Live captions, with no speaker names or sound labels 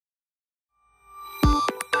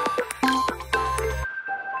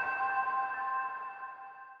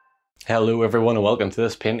Hello everyone and welcome to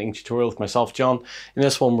this painting tutorial with myself, John. In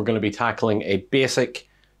this one we're going to be tackling a basic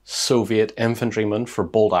Soviet infantryman for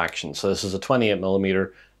Bolt Action. So this is a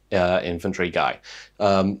 28mm infantry guy.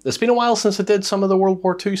 It's been a while since I did some of the World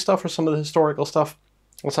War II stuff or some of the historical stuff.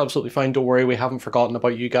 That's absolutely fine, don't worry, we haven't forgotten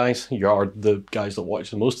about you guys. You are the guys that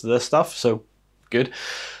watch most of this stuff, so good.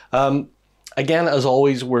 Again, as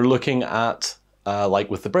always, we're looking at,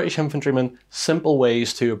 like with the British infantryman, simple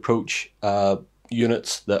ways to approach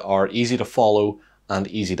units that are easy to follow and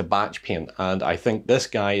easy to batch paint, and I think this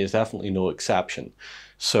guy is definitely no exception.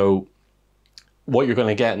 So what you're going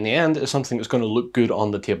to get in the end is something that's going to look good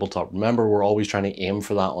on the tabletop. Remember, we're always trying to aim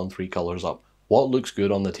for that on 3 colors up. What looks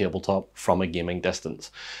good on the tabletop from a gaming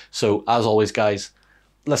distance? So as always guys,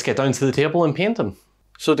 let's get down to the table and paint him.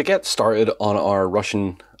 So to get started on our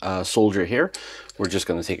Russian soldier here, we're just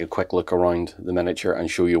going to take a quick look around the miniature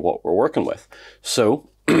and show you what we're working with. So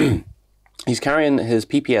he's carrying his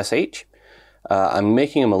PPSH. I'm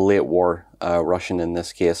making him a late war Russian in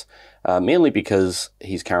this case, mainly because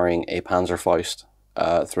he's carrying a Panzerfaust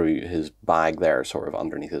through his bag there, sort of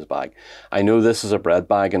underneath his bag. I know this is a bread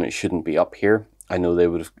bag and it shouldn't be up here. I know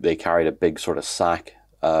they carried a big sort of sack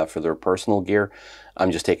for their personal gear.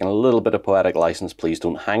 I'm just taking a little bit of poetic license. Please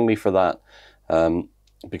don't hang me for that,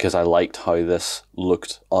 because I liked how this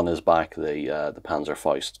looked on his back, the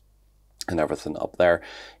Panzerfaust and everything up there.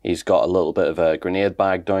 He's got a little bit of a grenade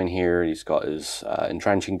bag down here. He's got his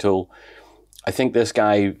entrenching tool. I think this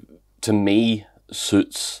guy, to me,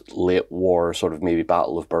 suits late war, sort of maybe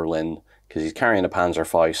Battle of Berlin, because he's carrying a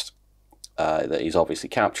Panzerfaust that he's obviously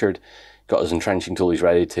captured. Got his entrenching tool, he's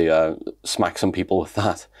ready to smack some people with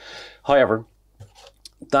that. However,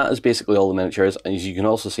 that is basically all the miniatures. As you can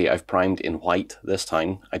also see, I've primed in white this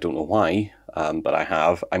time. I don't know why, but I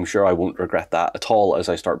have. I'm sure I won't regret that at all as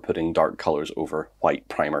I start putting dark colors over white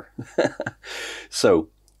primer. So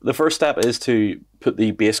the first step is to put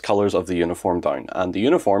the base colors of the uniform down, and the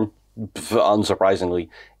uniform, unsurprisingly,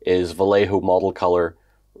 is Vallejo model color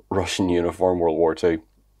Russian uniform, World War II.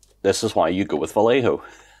 This is why you go with Vallejo.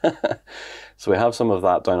 So we have some of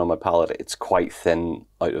that down on my palette. It's quite thin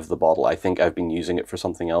out of the bottle. I think I've been using it for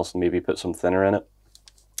something else and maybe put some thinner in it.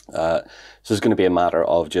 So it's going to be a matter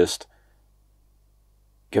of just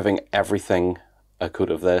giving everything a coat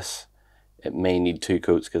of this. It may need 2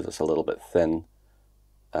 coats because it's a little bit thin.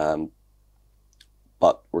 But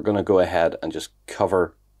we're going to go ahead and just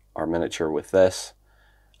cover our miniature with this.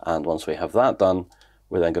 And once we have that done,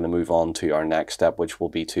 we're then going to move on to our next step, which will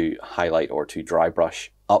be to highlight or to dry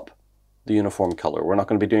brush up the uniform color. We're not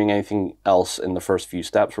going to be doing anything else in the first few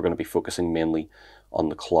steps. We're going to be focusing mainly on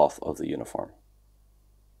the cloth of the uniform.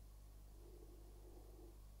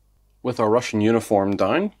 With our Russian uniform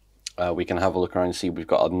down, we can have a look around and see we've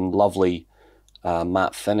got a lovely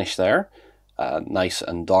matte finish there. Nice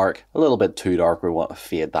and dark, a little bit too dark. We want to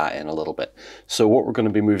fade that in a little bit. So what we're going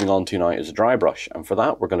to be moving on to now is a dry brush, and for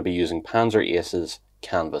that we're going to be using Panzer Ace's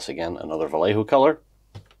Canvas again, another Vallejo color,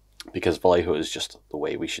 because Vallejo is just the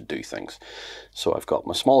way we should do things. So I've got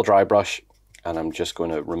my small dry brush and I'm just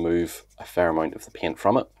going to remove a fair amount of the paint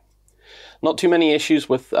from it. Not too many issues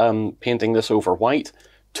with painting this over white.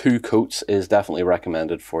 2 coats is definitely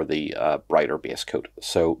recommended for the brighter base coat.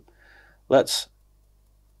 So let's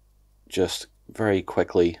just very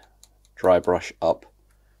quickly dry brush up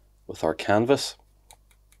with our canvas.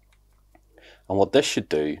 And what this should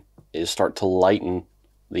do is start to lighten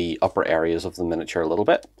the upper areas of the miniature a little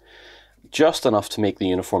bit, just enough to make the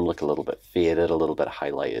uniform look a little bit faded, a little bit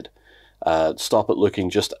highlighted. Stop it looking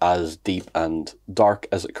just as deep and dark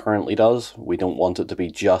as it currently does. We don't want it to be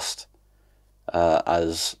just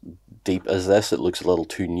as deep as this. It looks a little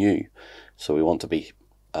too new. So we want to be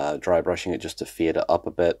dry brushing it just to fade it up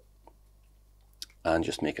a bit and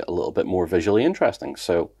just make it a little bit more visually interesting.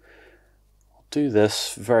 So I'll do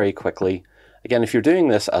this very quickly. Again, if you're doing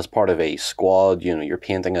this as part of a squad, you know, you're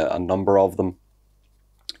painting a number of them,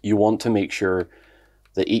 you want to make sure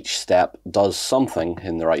that each step does something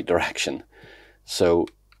in the right direction. So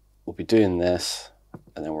we'll be doing this,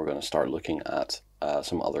 and then we're going to start looking at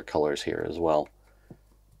some other colors here as well.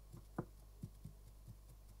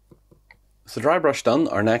 With the dry brush done,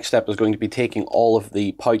 our next step is going to be taking all of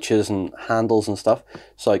the pouches and handles and stuff,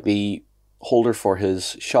 so like the holder for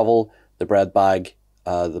his shovel, the bread bag,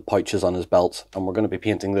 the pouches on his belt, and we're going to be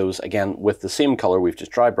painting those again with the same color we've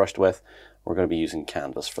just dry brushed with. We're going to be using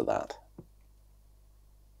canvas for that.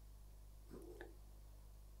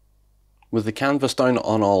 With the canvas down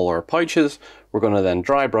on all our pouches, we're going to then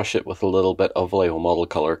dry brush it with a little bit of Vallejo model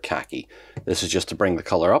color Khaki. This is just to bring the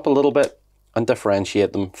color up a little bit and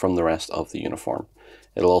differentiate them from the rest of the uniform.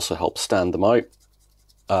 It'll also help stand them out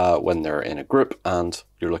when they're in a group and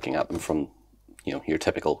you're looking at them from, you know, your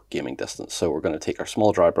typical gaming distance. So we're going to take our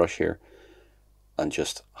small dry brush here and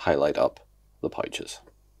just highlight up the pouches.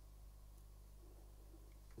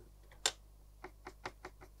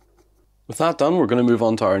 With that done, we're going to move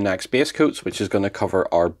on to our next base coats, which is going to cover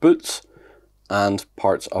our boots and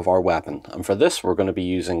parts of our weapon. And for this, we're going to be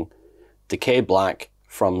using Decay Black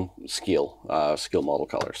from Scale model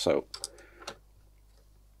color. So,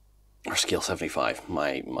 or Scale 75,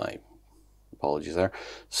 my apologies there.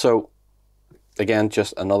 So, again,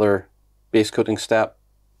 just another base coating step.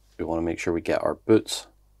 We want to make sure we get our boots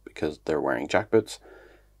because they're wearing jack boots.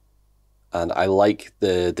 And I like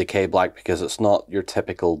the Decay Black because it's not your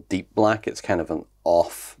typical deep black. It's kind of an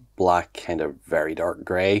off black, kind of very dark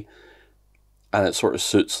grey. And it sort of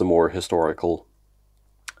suits the more historical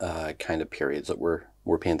kind of periods that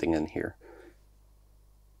we're painting in here.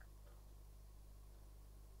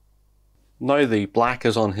 Now the black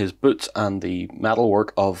is on his boots and the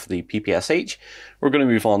metalwork of the PPSH, we're going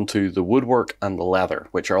to move on to the woodwork and the leather,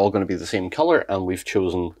 which are all going to be the same colour, and we've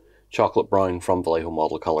chosen chocolate brown from Vallejo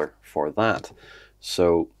model colour for that.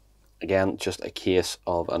 So again, just a case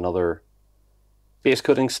of another base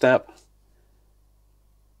coating step.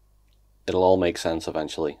 It'll all make sense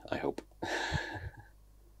eventually, I hope.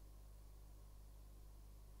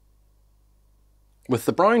 With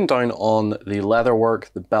the brown down on the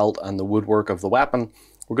leatherwork, the belt and the woodwork of the weapon,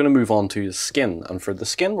 we're going to move on to the skin. And for the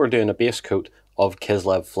skin, we're doing a base coat of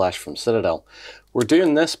Kislev flesh from Citadel. We're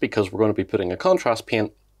doing this because we're going to be putting a contrast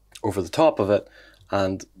paint over the top of it,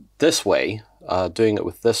 and this way, doing it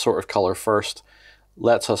with this sort of colour first,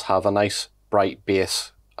 lets us have a nice bright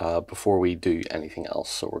base before we do anything else.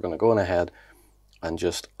 So we're going to go on ahead and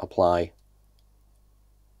just apply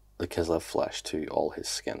the Kislev flesh to all his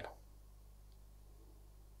skin.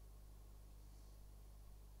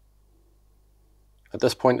 At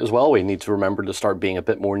this point as well, we need to remember to start being a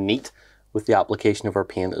bit more neat with the application of our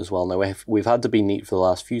paint as well. Now we've had to be neat for the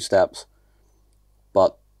last few steps,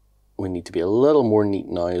 but we need to be a little more neat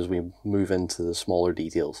now as we move into the smaller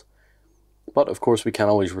details. But of course we can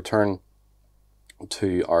always return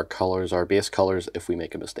to our colours, our base colours, if we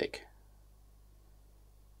make a mistake.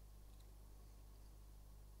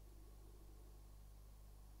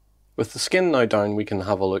 With the skin now down, we can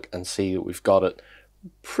have a look and see that we've got it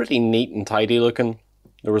pretty neat and tidy looking.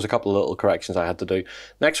 There was a couple of little corrections I had to do.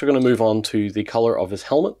 Next we're going to move on to the colour of his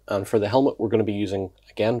helmet, and for the helmet we're going to be using,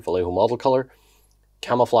 again, Vallejo model colour,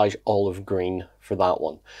 camouflage olive green for that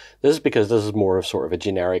one. This is because this is more of sort of a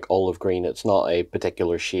generic olive green. It's not a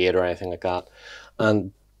particular shade or anything like that.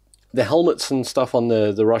 And the helmets and stuff on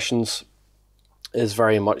the Russians is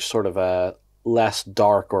very much sort of a less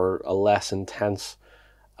dark or a less intense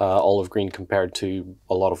olive green compared to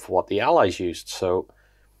a lot of what the Allies used. So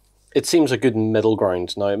it seems a good middle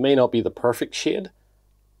ground. Now it may not be the perfect shade,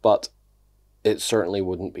 but it certainly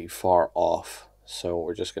wouldn't be far off. So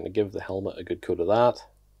we're just going to give the helmet a good coat of that.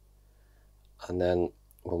 And then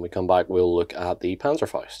when we come back, we'll look at the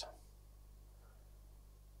Panzerfaust.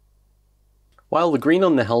 While the green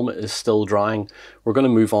on the helmet is still drying, we're going to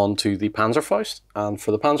move on to the Panzerfaust. And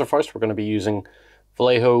for the Panzerfaust, we're going to be using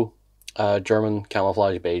Vallejo German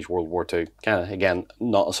camouflage beige World War II. Kind of, again,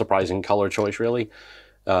 not a surprising color choice really.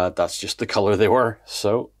 That's just the color they were.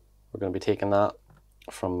 So we're going to be taking that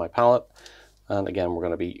from my palette. And again, we're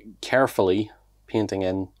going to be carefully painting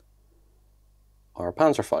in our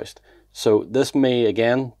Panzerfaust. So this may,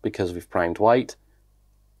 again, because we've primed white,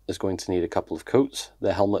 is going to need a couple of coats.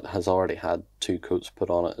 The helmet has already had 2 coats put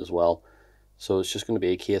on it as well. So it's just going to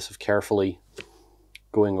be a case of carefully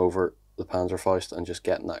going over the Panzerfaust and just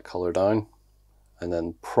getting that colour down, and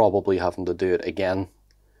then probably having to do it again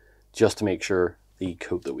just to make sure the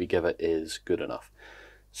coat that we give it is good enough.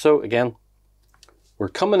 So again, we're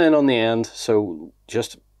coming in on the end, so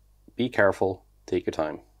just be careful, take your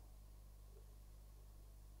time.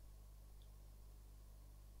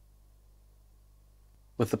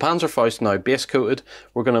 With the Panzerfaust now base coated,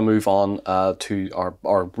 we're going to move on to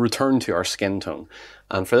our return to our skin tone.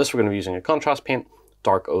 And for this we're going to be using a contrast paint,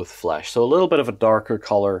 Darkoath Flesh. So a little bit of a darker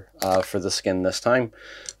colour for the skin this time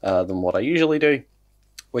than what I usually do,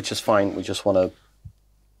 which is fine. We just want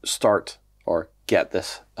to start or get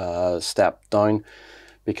this step down,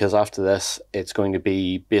 because after this it's going to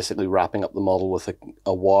be basically wrapping up the model with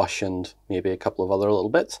a wash and maybe a couple of other little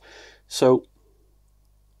bits. So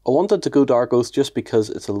I wanted to go Darkoath just because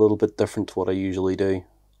it's a little bit different to what I usually do.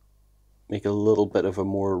 Make a little bit of a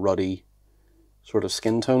more ruddy sort of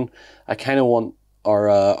skin tone. I kind of want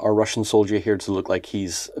our Russian soldier here to look like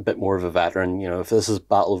he's a bit more of a veteran. You know, if this is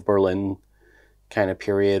Battle of Berlin kind of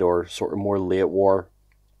period or sort of more late war,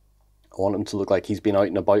 I want him to look like he's been out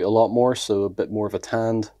and about a lot more, so a bit more of a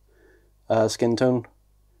tanned skin tone,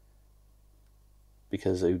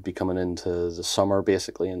 because it would be coming into the summer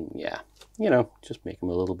basically, and yeah, you know, just make him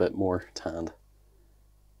a little bit more tanned.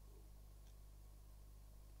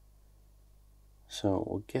 So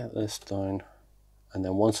we'll get this down, and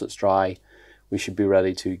then once it's dry, we should be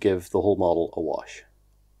ready to give the whole model a wash.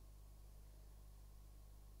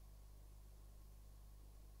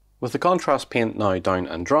 With the contrast paint now down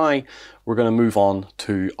and dry, we're going to move on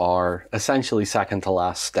to our essentially second to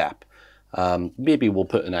last step. Maybe we'll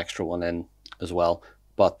put an extra one in as well,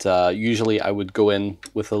 but usually I would go in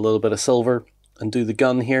with a little bit of silver and do the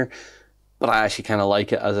gun here, but I actually kind of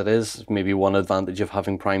like it as it is. Maybe one advantage of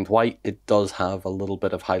having primed white, it does have a little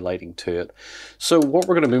bit of highlighting to it. So what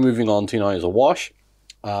we're going to be moving on to now is a wash,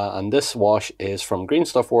 and this wash is from Green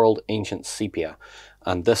Stuff World Ancient Sepia,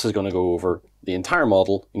 and this is going to go over the entire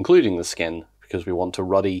model, including the skin, because we want to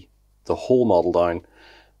ruddy the whole model down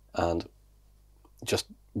and just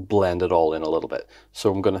blend it all in a little bit.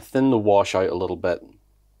 So I'm going to thin the wash out a little bit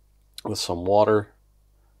with some water,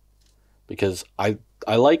 because I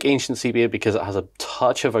like Ancient Sepia because it has a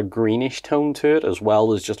touch of a greenish tone to it as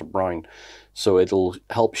well as just a brown. So it'll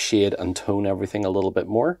help shade and tone everything a little bit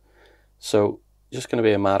more. So just going to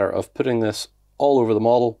be a matter of putting this all over the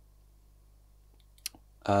model.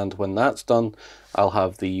 And when that's done, I'll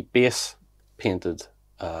have the base painted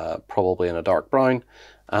probably in a dark brown,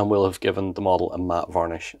 and we'll have given the model a matte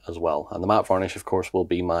varnish as well. And the matte varnish, of course, will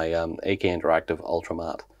be my AK Interactive Ultra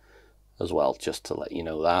Matte as well, just to let you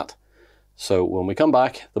know that. So when we come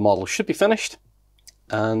back, the model should be finished,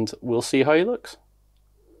 and we'll see how he looks.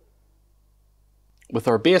 With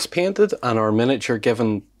our base painted and our miniature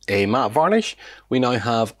given a matte varnish, we now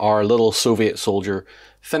have our little Soviet soldier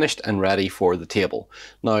finished and ready for the table.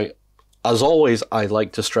 Now, as always, I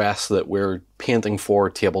like to stress that we're painting for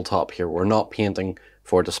tabletop here. We're not painting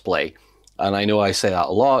for display. And I know I say that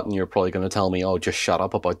a lot, and you're probably going to tell me, oh, just shut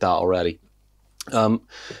up about that already. But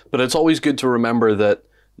it's always good to remember that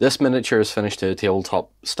this miniature is finished to a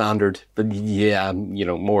tabletop standard, but yeah, you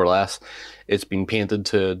know, more or less. It's been painted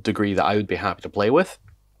to a degree that I would be happy to play with.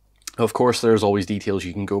 Of course, there's always details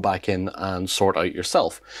you can go back in and sort out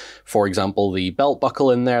yourself. For example, the belt buckle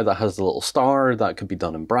in there that has the little star, that could be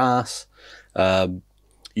done in brass.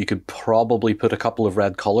 You could probably put a couple of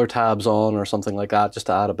red color tabs on or something like that, just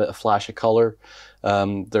to add a bit of flash of color.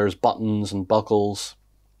 There's buttons and buckles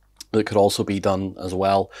that could also be done as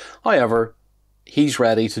well. However, he's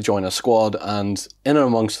ready to join a squad, and in and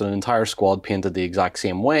amongst an entire squad painted the exact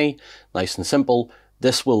same way, nice and simple,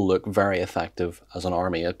 this will look very effective as an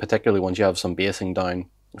army, particularly once you have some basing down,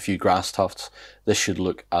 a few grass tufts. This should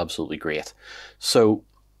look absolutely great. So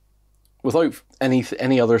without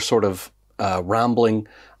any other sort of rambling,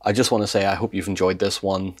 I just want to say I hope you've enjoyed this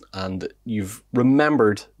one, and you've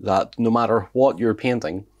remembered that no matter what you're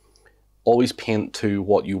painting, always paint to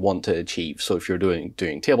what you want to achieve. So if you're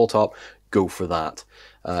doing tabletop, go for that.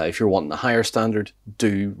 If you're wanting a higher standard,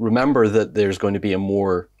 do remember that there's going to be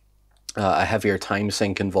a heavier time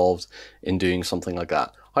sink involved in doing something like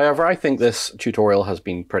that. However, I think this tutorial has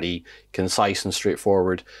been pretty concise and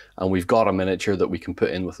straightforward, and we've got a miniature that we can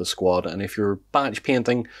put in with the squad. And if you're batch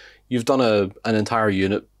painting, you've done an entire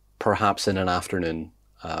unit perhaps in an afternoon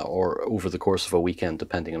or over the course of a weekend,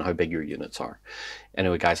 depending on how big your units are.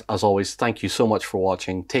 Anyway, guys, as always, thank you so much for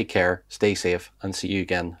watching. Take care, stay safe, and see you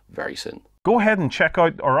again very soon. Go ahead and check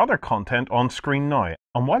out our other content on screen now.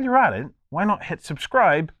 And while you're at it, why not hit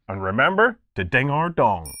subscribe and remember to ding our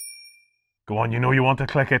dong. Go on, you know you want to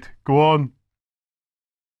click it. Go on.